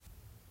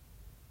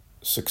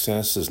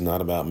Success is not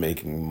about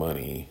making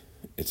money,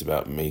 it's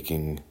about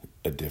making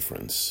a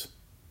difference.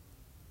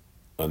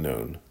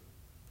 Unknown.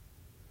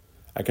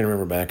 I can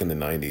remember back in the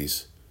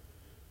 90s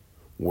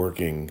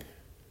working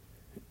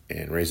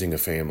and raising a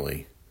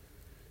family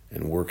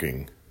and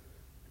working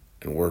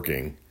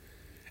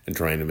and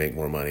trying to make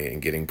more money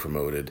and getting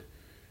promoted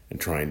and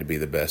trying to be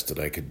the best that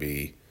I could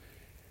be,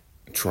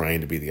 trying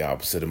to be the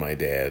opposite of my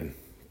dad,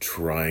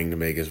 trying to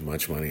make as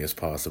much money as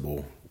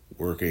possible,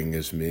 working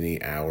as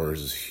many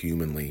hours as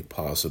humanly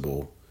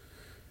possible.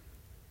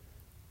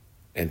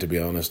 And to be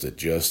honest, it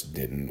just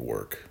didn't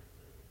work.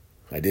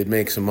 I did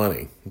make some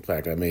money. In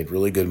fact, I made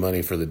really good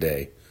money for the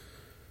day,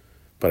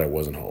 but I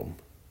wasn't home.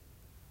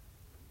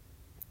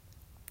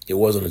 It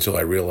wasn't until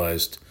I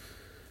realized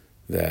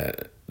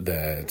that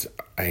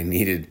I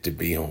needed to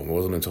be home. It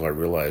wasn't until I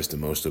realized the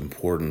most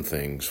important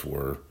things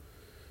were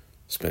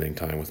spending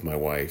time with my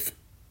wife,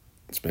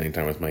 spending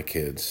time with my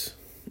kids,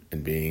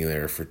 and being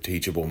there for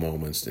teachable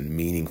moments and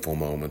meaningful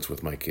moments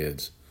with my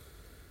kids,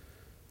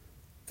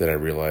 that I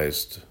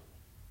realized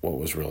what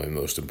was really the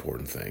most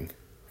important thing.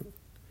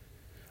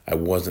 I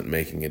wasn't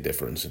making a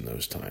difference in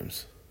those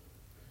times.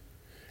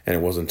 And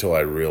it wasn't until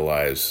I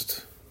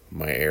realized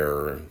my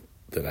error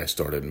that I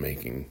started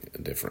making a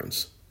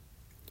difference.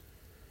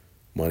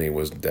 Money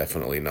was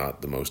definitely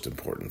not the most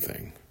important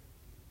thing.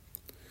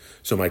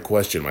 So my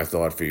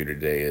thought for you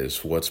today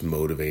is, what's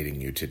motivating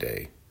you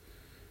today?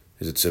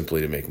 Is it simply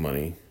to make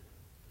money?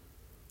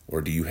 Or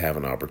do you have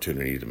an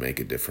opportunity to make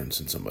a difference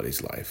in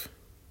somebody's life?